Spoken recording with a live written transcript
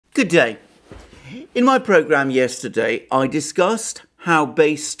Good day. In my programme yesterday, I discussed how,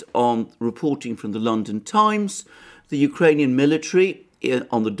 based on reporting from the London Times, the Ukrainian military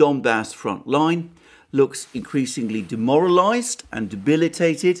on the Donbass front line looks increasingly demoralised and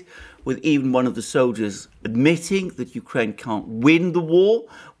debilitated, with even one of the soldiers admitting that Ukraine can't win the war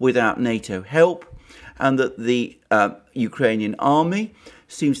without NATO help, and that the Ukrainian army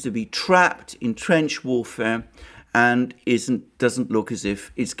seems to be trapped in trench warfare and doesn't look as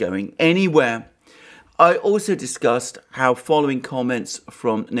if it's going anywhere. I also discussed how, following comments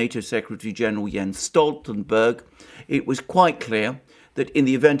from NATO Secretary General Jens Stoltenberg, it was quite clear that in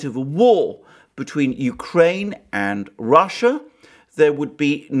the event of a war between Ukraine and Russia, there would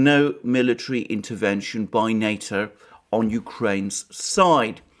be no military intervention by NATO on Ukraine's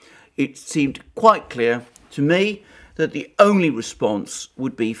side. It seemed quite clear to me that the only response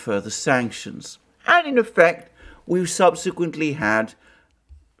would be further sanctions. And in effect, we've subsequently had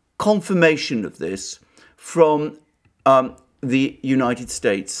confirmation of this from the United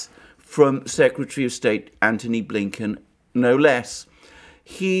States, from Secretary of State Antony Blinken, no less.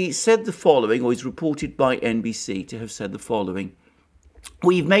 He said the following, or is reported by NBC to have said the following: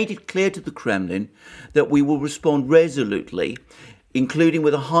 "We've made it clear to the Kremlin that we will respond resolutely, including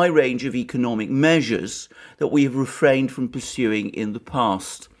with a high range of economic measures that we have refrained from pursuing in the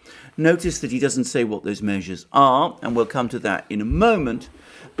past." Notice that he doesn't say what those measures are, and we'll come to that in a moment.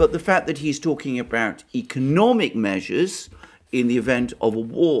 But the fact that he's talking about economic measures in the event of a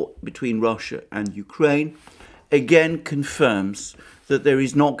war between Russia and Ukraine, again confirms that there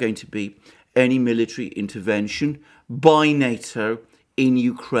is not going to be any military intervention by NATO in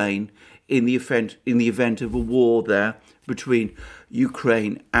Ukraine in the event of a war there between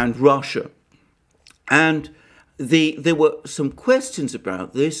Ukraine and Russia. And there were some questions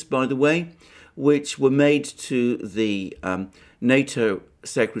about this, by the way, which were made to the NATO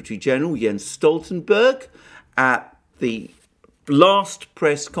Secretary General Jens Stoltenberg at the last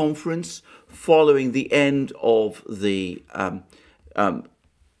press conference following the end of the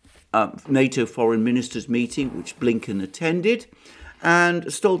NATO foreign ministers meeting, which Blinken attended. And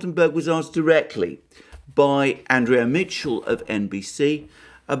Stoltenberg was asked directly by Andrea Mitchell of NBC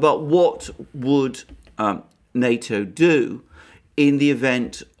about what would NATO do in the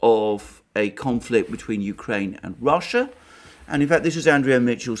event of a conflict between Ukraine and Russia. And in fact, this is Andrea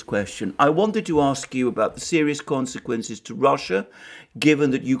Mitchell's question. "I wanted to ask you about the serious consequences to Russia,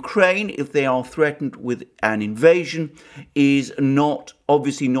 given that Ukraine, if they are threatened with an invasion, is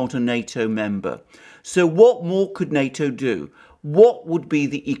obviously not a NATO member. So what more could NATO do? What would be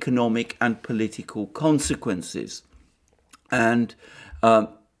the economic and political consequences?" And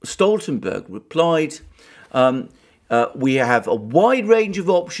Stoltenberg replied, "We have a wide range of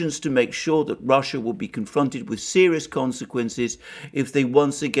options to make sure that Russia will be confronted with serious consequences if they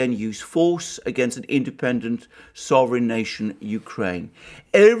once again use force against an independent sovereign nation, Ukraine.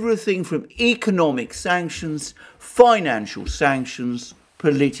 Everything from economic sanctions, financial sanctions,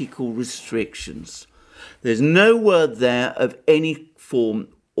 political restrictions." There's no word there of any form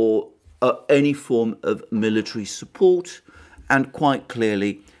of military support, and quite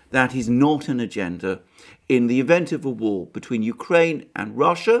clearly that is not an agenda in the event of a war between Ukraine and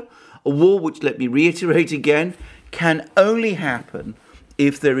Russia, a war which, let me reiterate again, can only happen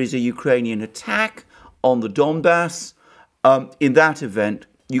if there is a Ukrainian attack on the Donbass. In that event,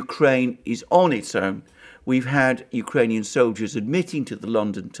 Ukraine is on its own. We've had Ukrainian soldiers admitting to the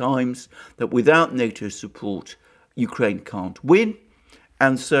London Times that without NATO support, Ukraine can't win.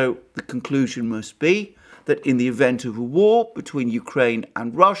 And so the conclusion must be that in the event of a war between Ukraine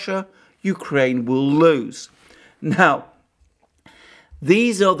and Russia, Ukraine will lose. Now,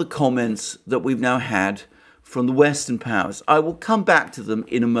 these are the comments that we've now had from the Western powers. I will come back to them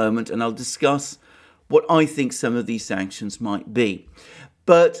in a moment, and I'll discuss what I think some of these sanctions might be.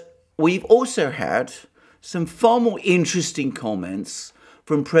 But we've also had some far more interesting comments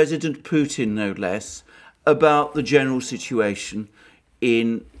from President Putin, no less, about the general situation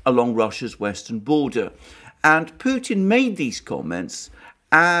along Russia's western border. And Putin made these comments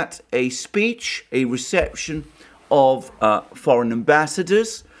at a speech, a reception of foreign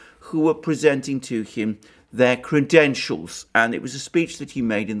ambassadors who were presenting to him their credentials. And it was a speech that he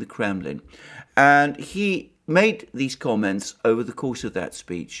made in the Kremlin. And he made these comments over the course of that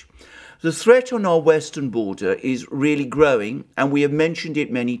speech. "The threat on our western border is really growing, and we have mentioned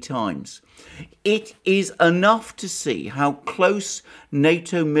it many times. It is enough to see how close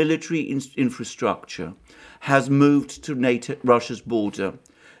NATO military infrastructure has moved to Russia's border.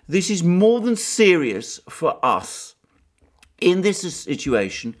 This is more than serious for us. In this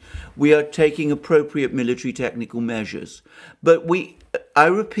situation, we are taking appropriate military technical measures. But I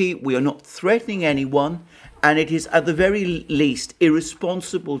repeat, we are not threatening anyone, and it is at the very least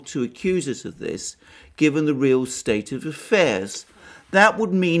irresponsible to accuse us of this, given the real state of affairs. That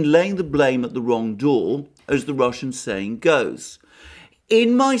would mean laying the blame at the wrong door, as the Russian saying goes.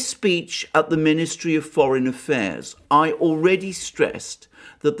 In my speech at the Ministry of Foreign Affairs, I already stressed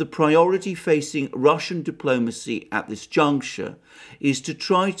that the priority facing Russian diplomacy at this juncture is to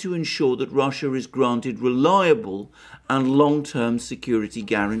try to ensure that Russia is granted reliable and long-term security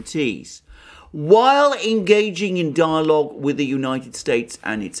guarantees, while engaging in dialogue with the United States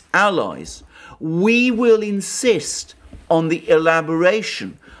and its allies. We will insist on the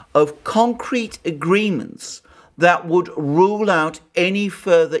elaboration of concrete agreements that would rule out any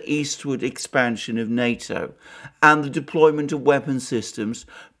further eastward expansion of NATO and the deployment of weapon systems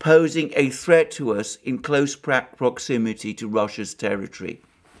posing a threat to us in close proximity to Russia's territory.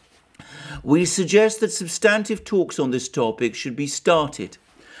 We suggest that substantive talks on this topic should be started.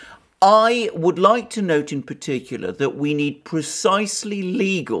 I would like to note in particular that we need precisely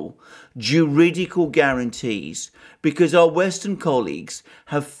legal, juridical guarantees because our Western colleagues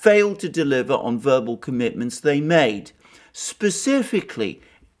have failed to deliver on verbal commitments they made. Specifically,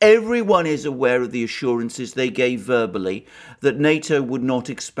 everyone is aware of the assurances they gave verbally that NATO would not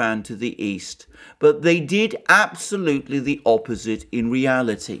expand to the east, but they did absolutely the opposite in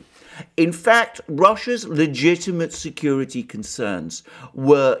reality. In fact, Russia's legitimate security concerns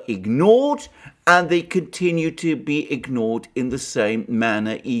were ignored, and they continue to be ignored in the same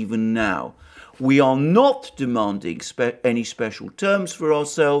manner even now. We are not demanding any special terms for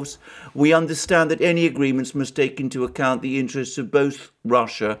ourselves. We understand that any agreements must take into account the interests of both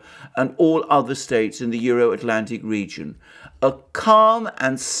Russia and all other states in the Euro-Atlantic region. A calm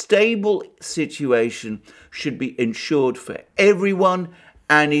and stable situation should be ensured for everyone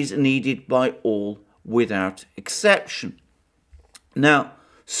and is needed by all without exception. Now,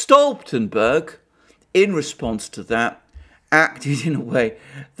 Stoltenberg, in response to that, acted in a way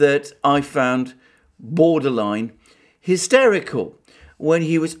that I found borderline hysterical. When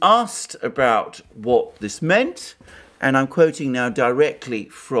he was asked about what this meant, and I'm quoting now directly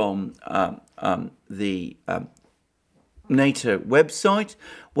from the NATO website,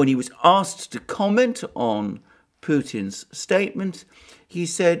 when he was asked to comment on Putin's statement, he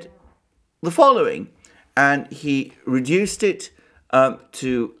said the following, and he reduced it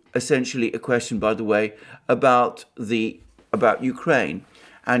to essentially a question, by the way, about Ukraine.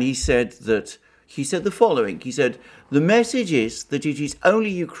 And he said the following. He said, the message is that it is only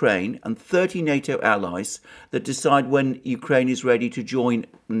Ukraine and 30 NATO allies that decide when Ukraine is ready to join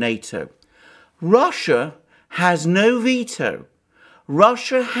NATO. Russia has no veto.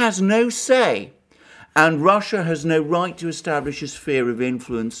 Russia has no say. And Russia has no right to establish a sphere of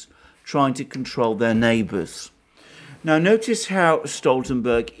influence trying to control their neighbours. Now notice how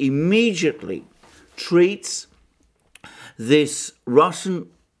Stoltenberg immediately treats this Russian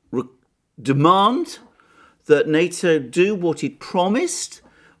demand that NATO do what it promised,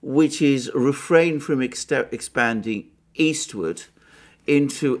 which is refrain from expanding eastward,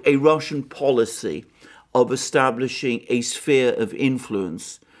 into a Russian policy of establishing a sphere of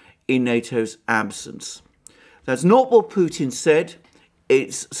influence in NATO's absence. That's not what Putin said.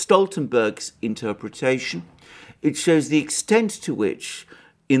 It's Stoltenberg's interpretation. It shows the extent to which,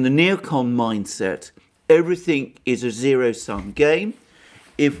 in the neocon mindset, everything is a zero-sum game.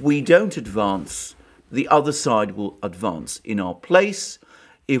 If we don't advance, the other side will advance in our place.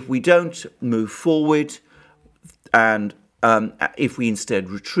 If we don't move forward, and if we instead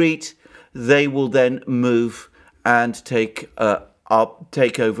retreat, they will then move and take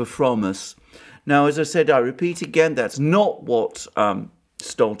over from us. Now, as I said, I repeat again, that's not what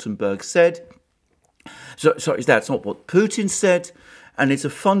Stoltenberg said. Sorry, that's not what Putin said, and it's a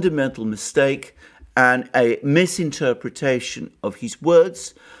fundamental mistake and a misinterpretation of his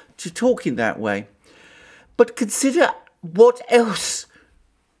words to talk in that way. But consider what else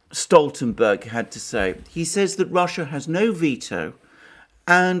Stoltenberg had to say. He says that Russia has no veto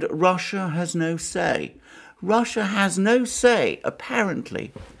and Russia has no say. Russia has no say,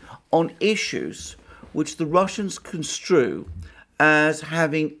 apparently, on issues which the Russians construe as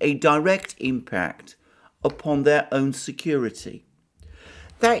having a direct impact upon their own security.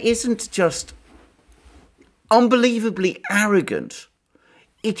 That isn't just unbelievably arrogant.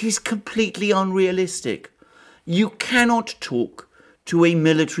 It is completely unrealistic. You cannot talk to a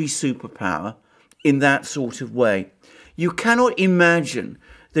military superpower in that sort of way. You cannot imagine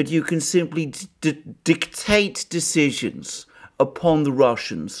that you can simply dictate decisions upon the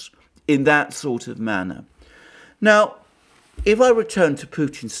Russians in that sort of manner. Now, if I return to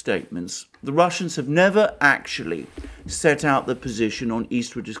Putin's statements, the Russians have never actually set out the position on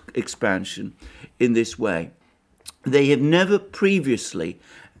eastward expansion in this way. They have never previously,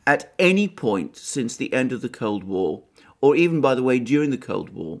 at any point since the end of the Cold War, or even, by the way, during the Cold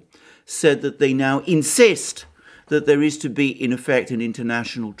War, said that they now insist that there is to be, in effect, an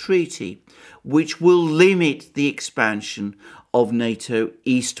international treaty which will limit the expansion of NATO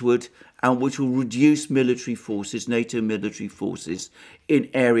eastward and which will reduce military forces, NATO military forces, in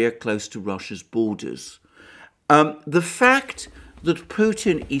area close to Russia's borders. The fact that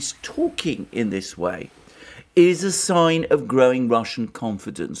Putin is talking in this way is a sign of growing Russian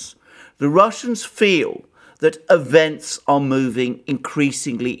confidence. The Russians feel that events are moving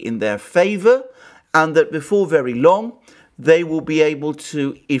increasingly in their favour and that before very long they will be able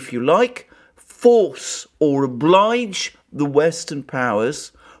to, if you like, force or oblige the Western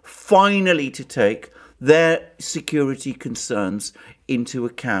powers finally to take their security concerns into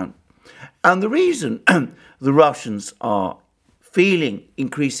account. And the reason the Russians are feeling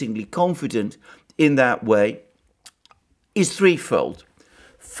increasingly confident in that way is threefold.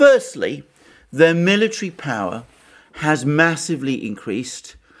 Firstly, their military power has massively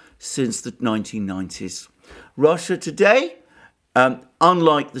increased since the 1990s. Russia today,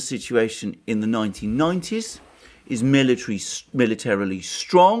 unlike the situation in the 1990s, is militarily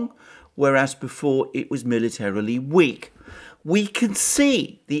strong, whereas before it was militarily weak. We can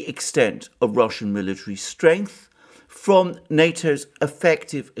see the extent of Russian military strength from NATO's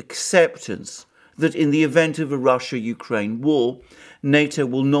effective acceptance that in the event of a Russia-Ukraine war, NATO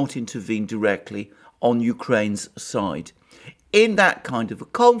will not intervene directly on Ukraine's side. In that kind of a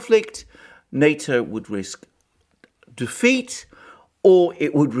conflict, NATO would risk defeat or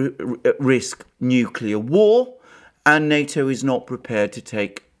it would risk nuclear war, and NATO is not prepared to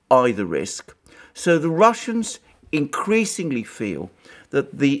take either risk. So the Russians increasingly feel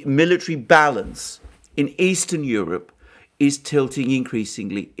that the military balance in Eastern Europe is tilting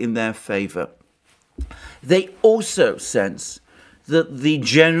increasingly in their favour. They also sense that the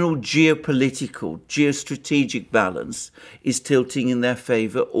general geopolitical, geostrategic balance is tilting in their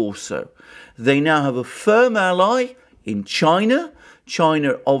favour also. They now have a firm ally in China.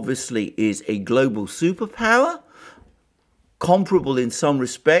 China obviously is a global superpower, comparable in some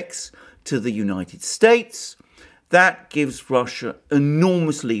respects to the United States. That gives Russia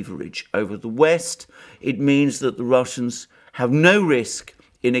enormous leverage over the West. It means that the Russians have no risk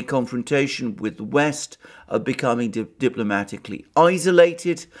in a confrontation with the West of becoming diplomatically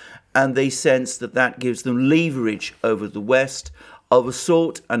isolated, and they sense that that gives them leverage over the West of a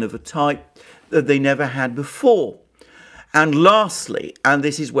sort and of a type that they never had before. And lastly, and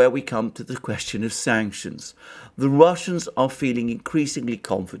this is where we come to the question of sanctions, the Russians are feeling increasingly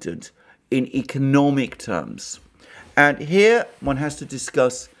confident in economic terms. And here one has to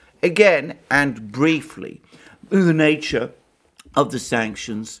discuss again and briefly the nature of the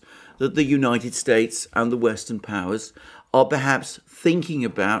sanctions that the United States and the Western powers are perhaps thinking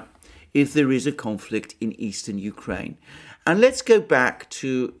about if there is a conflict in eastern Ukraine. And let's go back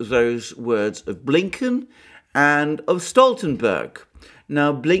to those words of Blinken and of Stoltenberg.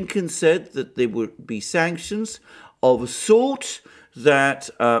 Now, Blinken said that there would be sanctions of a sort that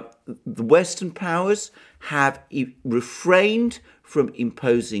the Western powers have refrained from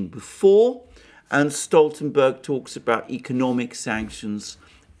imposing before, and Stoltenberg talks about economic sanctions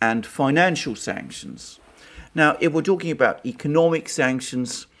and financial sanctions. Now, if we're talking about economic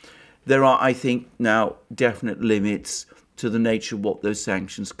sanctions, there are, I think, now definite limits to the nature of what those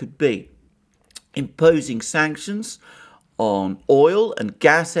sanctions could be. Imposing sanctions on oil and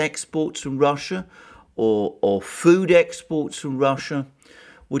gas exports from Russia or food exports from Russia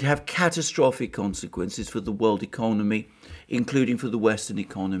would have catastrophic consequences for the world economy, including for the Western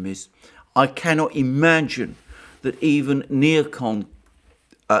economies. I cannot imagine that even neocon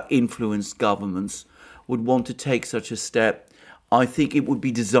influenced governments would want to take such a step. I think it would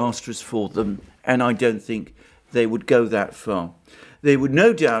be disastrous for them, and I don't think they would go that far. They would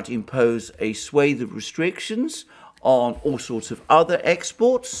no doubt impose a swathe of restrictions on all sorts of other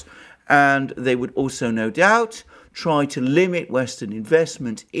exports, and they would also no doubt try to limit Western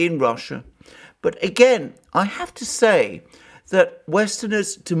investment in Russia. But again, I have to say that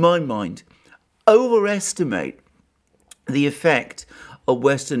Westerners, to my mind, overestimate the effect of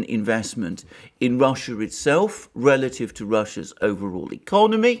Western investment in Russia itself relative to Russia's overall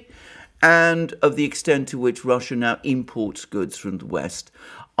economy and of the extent to which Russia now imports goods from the West.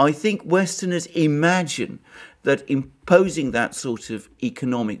 I think Westerners imagine that imposing that sort of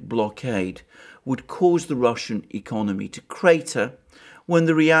economic blockade would cause the Russian economy to crater, when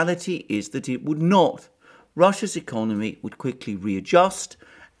the reality is that it would not, Russia's economy would quickly readjust,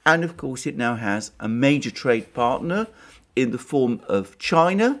 and of course it now has a major trade partner in the form of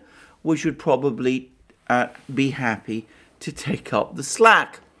China, which would probably be happy to take up the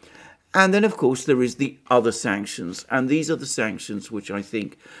slack. And then, of course, there is the other sanctions, and these are the sanctions which I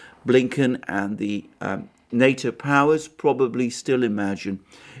think Blinken and the NATO powers probably still imagine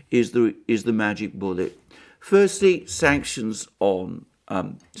is the magic bullet. Firstly, sanctions on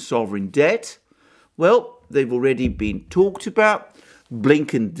sovereign debt. Well, they've already been talked about.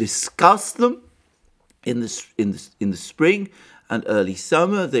 Blinken discussed them in the spring and early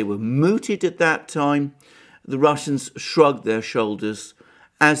summer. They were mooted at that time. The Russians shrugged their shoulders,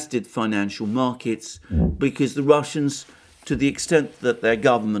 as did financial markets, because the Russians, to the extent that their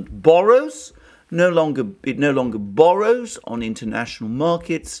government borrows, no longer borrows on international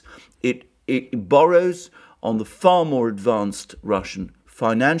markets. It borrows on the far more advanced Russian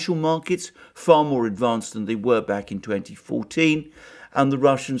financial markets, far more advanced than they were back in 2014, and the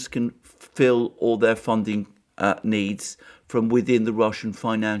Russians can fill all their funding needs from within the Russian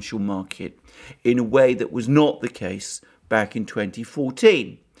financial market in a way that was not the case back in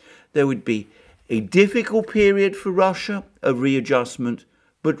 2014. There would be a difficult period for Russia of readjustment,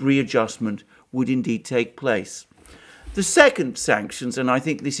 but readjustment would indeed take place. The second sanctions, and I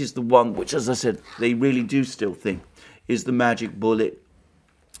think this is the one which, as I said, they really do still think is the magic bullet,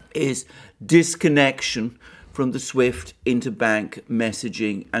 is disconnection from the SWIFT interbank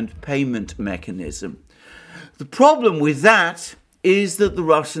messaging and payment mechanism. The problem with that is that the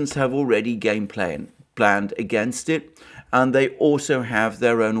Russians have already game planned against it, and they also have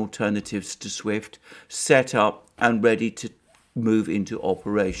their own alternatives to SWIFT set up and ready to move into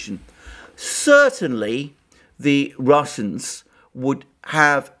operation. Certainly, the Russians would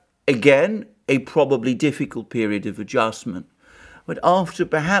have, again, a probably difficult period of adjustment. But after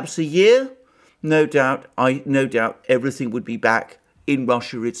perhaps a year, no doubt everything would be back in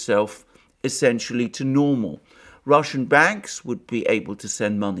Russia itself, essentially to normal. Russian banks would be able to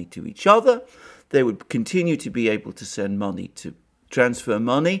send money to each other. They would continue to be able to send money, to transfer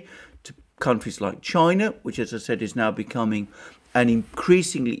money to countries like China, which, as I said, is now becoming an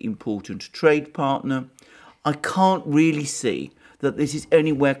increasingly important trade partner. I can't really see that this is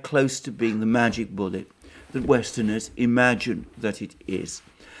anywhere close to being the magic bullet that Westerners imagine that it is.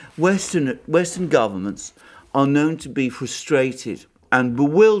 Western governments are known to be frustrated and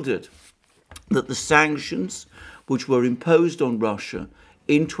bewildered that the sanctions which were imposed on Russia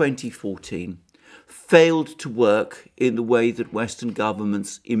in 2014 failed to work in the way that Western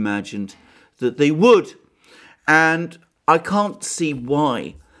governments imagined that they would. And I can't see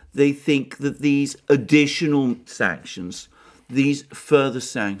why they think that these additional sanctions, these further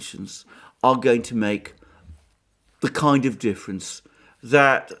sanctions, are going to make the kind of difference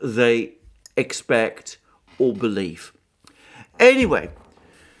that they expect or believe. Anyway,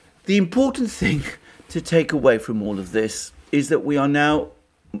 the important thing to take away from all of this is that we are now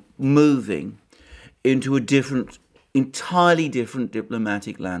moving into a entirely different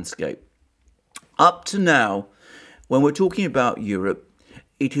diplomatic landscape. Up to now, when we're talking about Europe,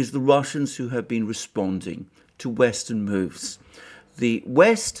 it is the Russians who have been responding to Western moves. The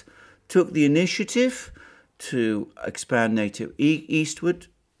West took the initiative to expand NATO eastward.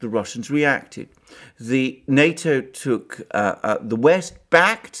 The Russians reacted. The NATO took, the West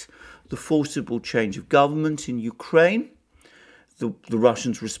backed the forcible change of government in Ukraine. The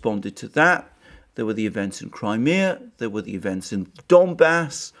Russians responded to that. There were the events in Crimea. There were the events in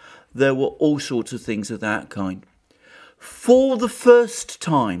Donbass. There were all sorts of things of that kind. For the first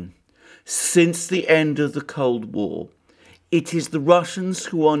time since the end of the Cold War, it is the Russians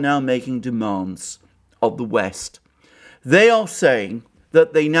who are now making demands of the West. They are saying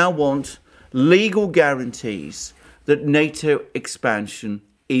that they now want legal guarantees that NATO expansion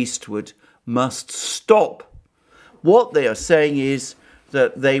eastward must stop. What they are saying is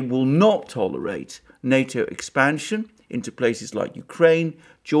that they will not tolerate NATO expansion into places like Ukraine,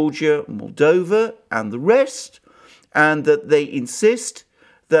 Georgia, Moldova, and the rest, and that they insist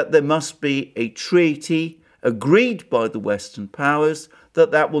that there must be a treaty agreed by the Western powers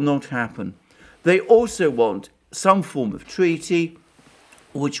that will not happen. They also want some form of treaty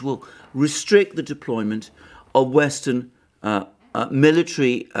which will restrict the deployment of Western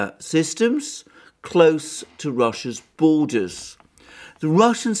military systems close to Russia's borders. The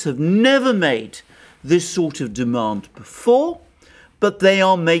Russians have never made this sort of demand before, but they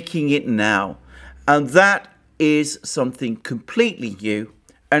are making it now. And that is something completely new.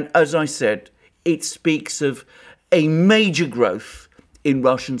 And as I said, it speaks of a major growth in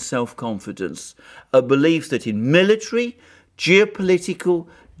Russian self-confidence, a belief that in military, geopolitical,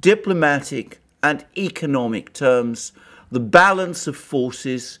 diplomatic, and economic terms, the balance of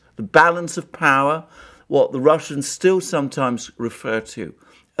forces, the balance of power, what the Russians still sometimes refer to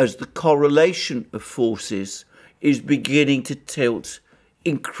as the correlation of forces, is beginning to tilt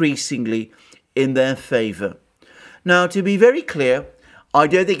increasingly in their favour. Now, to be very clear, I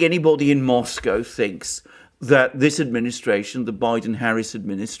don't think anybody in Moscow thinks that this administration, the Biden-Harris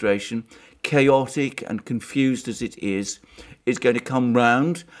administration, chaotic and confused as it is going to come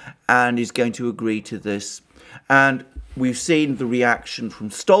round and is going to agree to this. And we've seen the reaction from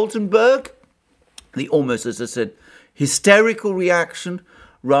Stoltenberg, the almost, as I said, hysterical reaction.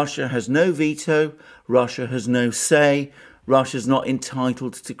 Russia has no veto, Russia has no say, Russia's not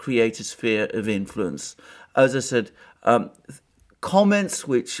entitled to create a sphere of influence. As I said, comments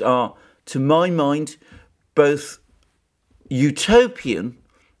which are, to my mind, both utopian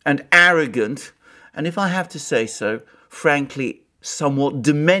and arrogant, and if I have to say so, frankly, somewhat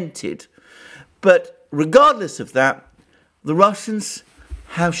demented. But regardless of that, the Russians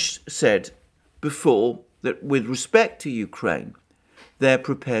have said before that with respect to Ukraine, they're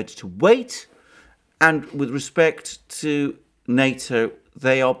prepared to wait, and with respect to NATO,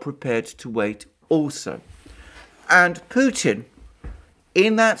 they are prepared to wait also. And Putin,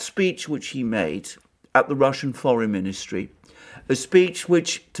 in that speech which he made at the Russian Foreign Ministry, a speech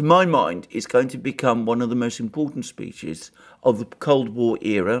which, to my mind, is going to become one of the most important speeches of the Cold War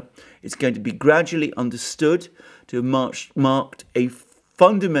era. It's going to be gradually understood to have marked a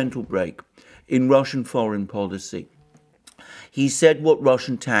fundamental break in Russian foreign policy. He said what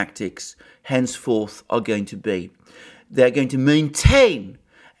Russian tactics henceforth are going to be. They're going to maintain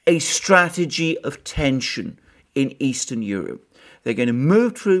a strategy of tension in Eastern Europe. They're going to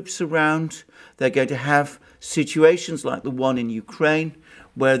move troops around. They're going to have situations like the one in Ukraine,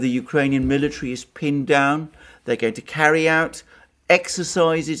 where the Ukrainian military is pinned down. They're going to carry out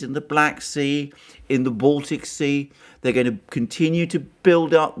exercises in the Black Sea, in the Baltic Sea. They're going to continue to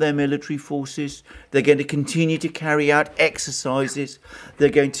build up their military forces. They're going to continue to carry out exercises. They're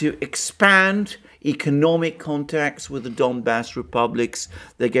going to expand economic contacts with the Donbass republics.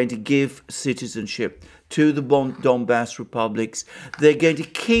 They're going to give citizenship to the Donbass republics. They're going to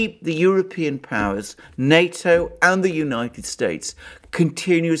keep the European powers, NATO and the United States,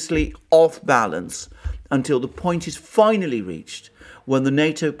 continuously off balance until the point is finally reached when the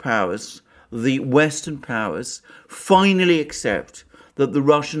NATO powers, the Western powers, finally accept that the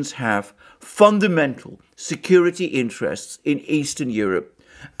Russians have fundamental security interests in Eastern Europe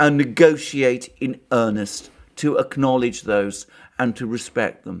and negotiate in earnest to acknowledge those and to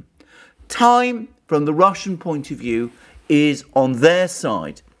respect them. Time, from the Russian point of view, is on their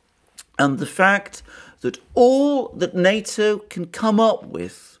side. And the fact that all that NATO can come up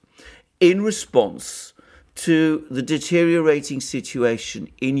with in response to the deteriorating situation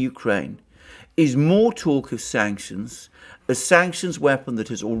in Ukraine is more talk of sanctions, a sanctions weapon that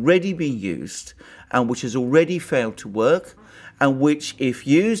has already been used and which has already failed to work, and which, if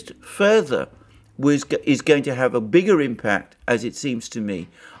used further, is going to have a bigger impact, as it seems to me,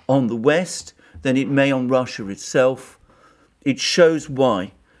 on the West than it may on Russia itself. It shows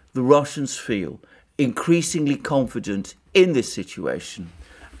why the Russians feel increasingly confident in this situation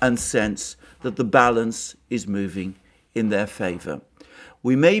and sense that the balance is moving in their favour.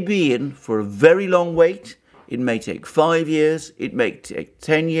 We may be in for a very long wait. It may take 5 years, it may take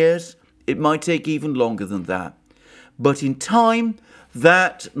 10 years, it might take even longer than that. But in time,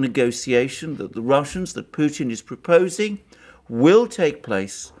 that negotiation that the Russians, that Putin is proposing, will take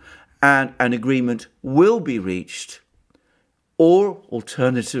place and an agreement will be reached. Or,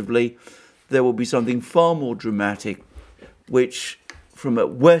 alternatively, there will be something far more dramatic, which, from a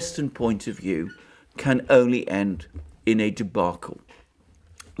Western point of view, can only end in a debacle.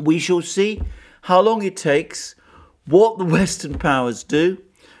 We shall see how long it takes, what the Western powers do,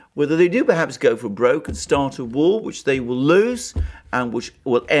 whether they do perhaps go for broke and start a war which they will lose and which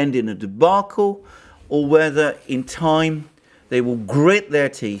will end in a debacle, or whether in time they will grit their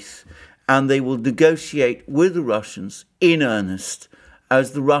teeth and they will negotiate with the Russians in earnest,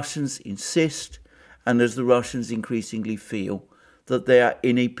 as the Russians insist and as the Russians increasingly feel that they are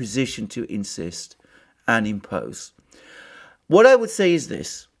in a position to insist and impose. What I would say is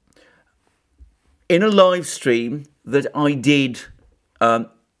this. In a live stream that I did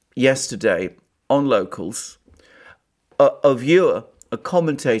yesterday on Locals, a viewer, a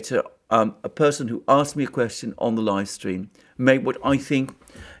commentator, a person who asked me a question on the live stream made what I think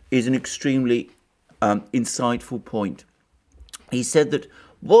is an extremely insightful point. He said that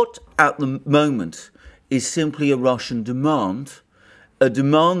what at the moment is simply a Russian demand, a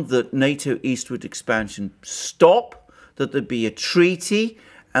demand that NATO eastward expansion stop, that there be a treaty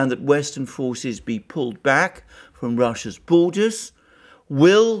and that Western forces be pulled back from Russia's borders,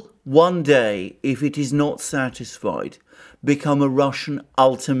 will one day, if it is not satisfied, become a Russian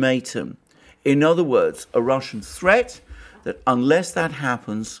ultimatum. In other words, a Russian threat that unless that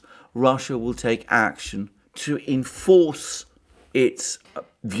happens, Russia will take action to enforce its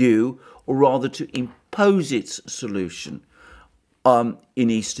view, or rather to impose its solution in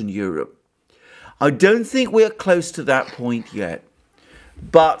Eastern Europe. I don't think we're close to that point yet,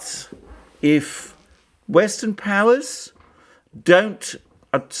 but if Western powers don't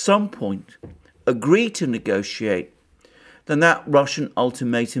at some point agree to negotiate, then that Russian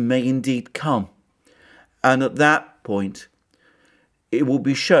ultimatum may indeed come. And at that point, it will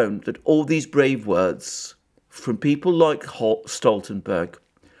be shown that all these brave words from people like Stoltenberg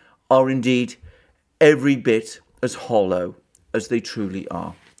are indeed every bit as hollow as they truly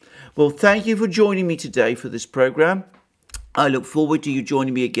are. Well, thank you for joining me today for this program. I look forward to you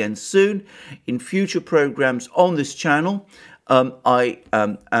joining me again soon in future programs on this channel.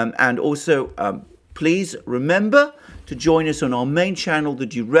 And also, please remember to join us on our main channel, the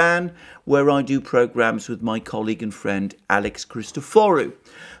Duran, where I do programs with my colleague and friend Alex Christoforou.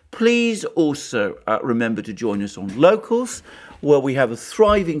 Please also remember to join us on Locals, where we have a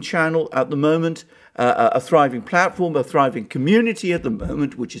thriving channel at the moment, a thriving platform, a thriving community at the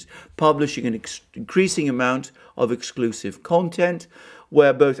moment, which is publishing an increasing amount of exclusive content,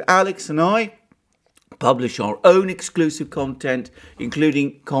 where both Alex and I publish our own exclusive content,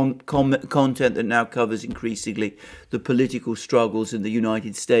 including content that now covers increasingly the political struggles in the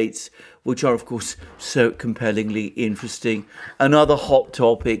United States, which are, of course, so compellingly interesting, and other hot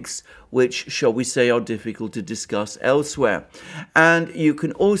topics which, shall we say, are difficult to discuss elsewhere. And you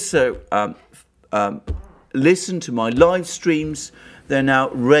can also listen to my live streams. They're now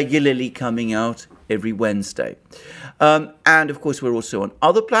regularly coming out every Wednesday. And of course, we're also on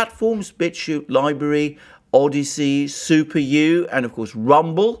other platforms, BitChute, Library, ODYSEE, SuperU, and of course,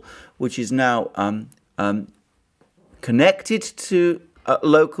 Rumble, which is now connected to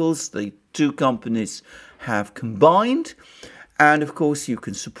Locals. The two companies have combined. And of course, you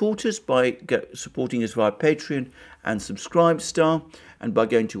can support us by supporting us via Patreon and Subscribestar, and by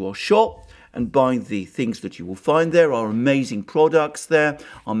going to our shop and buying the things that you will find there, our amazing products there,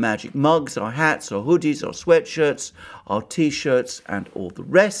 our magic mugs, our hats, our hoodies, our sweatshirts, our t-shirts, and all the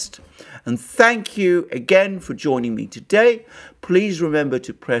rest. And thank you again for joining me today. Please remember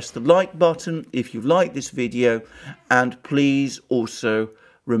to press the like button if you like this video, and please also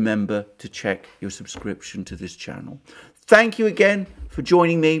remember to check your subscription to this channel. Thank you again for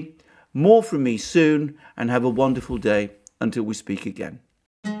joining me. More from me soon, and have a wonderful day until we speak again.